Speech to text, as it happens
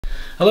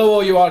Hello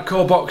all you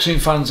hardcore boxing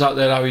fans out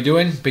there, how are you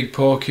doing? Big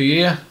Porky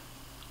here,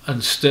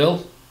 and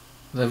still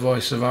the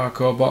voice of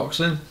hardcore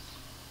boxing.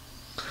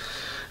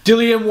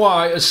 Dillian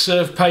Whyte has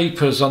served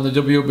papers on the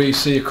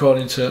WBC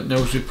according to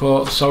news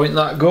reports, so ain't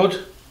that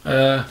good?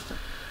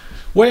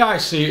 Way I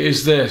see it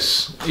is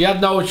this: he had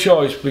no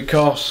choice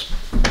because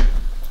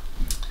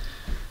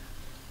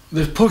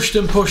they've pushed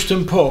and pushed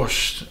and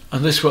pushed,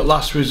 and this was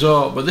last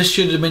resort, but this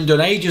should have been done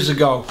ages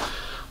ago.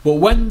 But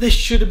when this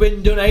should have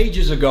been done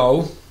ages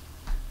ago,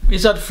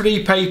 he's had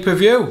 3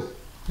 pay-per-view.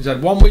 He's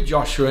had one with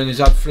Joshua and he's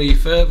had 3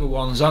 further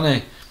ones,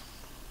 hasn't he?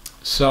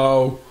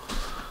 So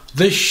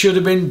this should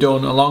have been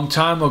done a long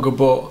time ago,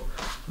 but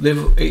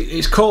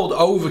it's called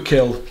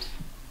overkill.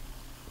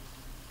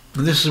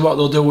 And this is what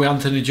they'll do with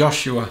Anthony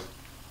Joshua.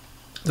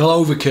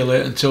 They'll overkill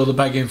it until they're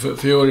begging for a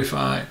Fury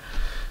fight.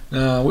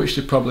 Which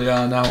they probably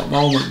are now at the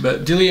moment.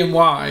 But Dillian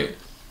Whyte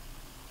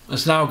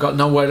has now got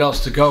nowhere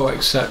else to go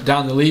except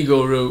down the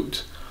legal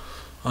route.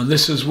 And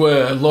this is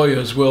where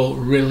lawyers will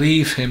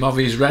relieve him of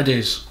his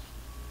readies.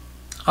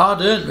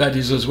 Hard-earned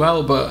readies as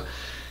well, but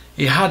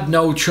he had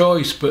no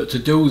choice but to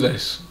do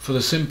this for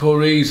the simple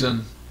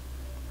reason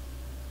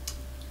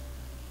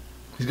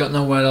he's got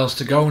nowhere else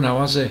to go now,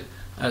 has he?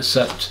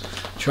 Except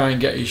try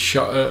and get his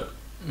shot at,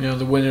 you know,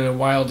 the winner of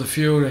Wilder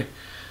Fury.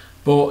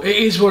 But it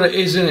is what it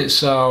is, isn't it?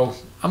 So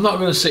I'm not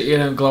going to sit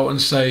here and gloat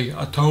and say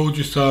I told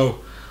you so,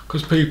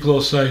 because people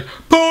will say,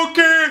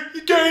 Porky,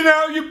 you're getting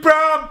out your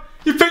pram.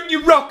 You think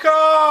you rock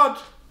hard?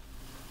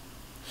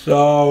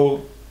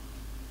 So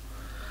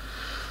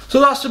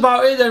that's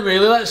about it then,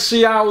 really. Let's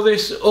see how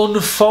this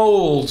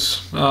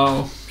unfolds.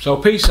 So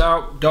peace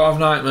out, don't have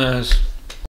nightmares.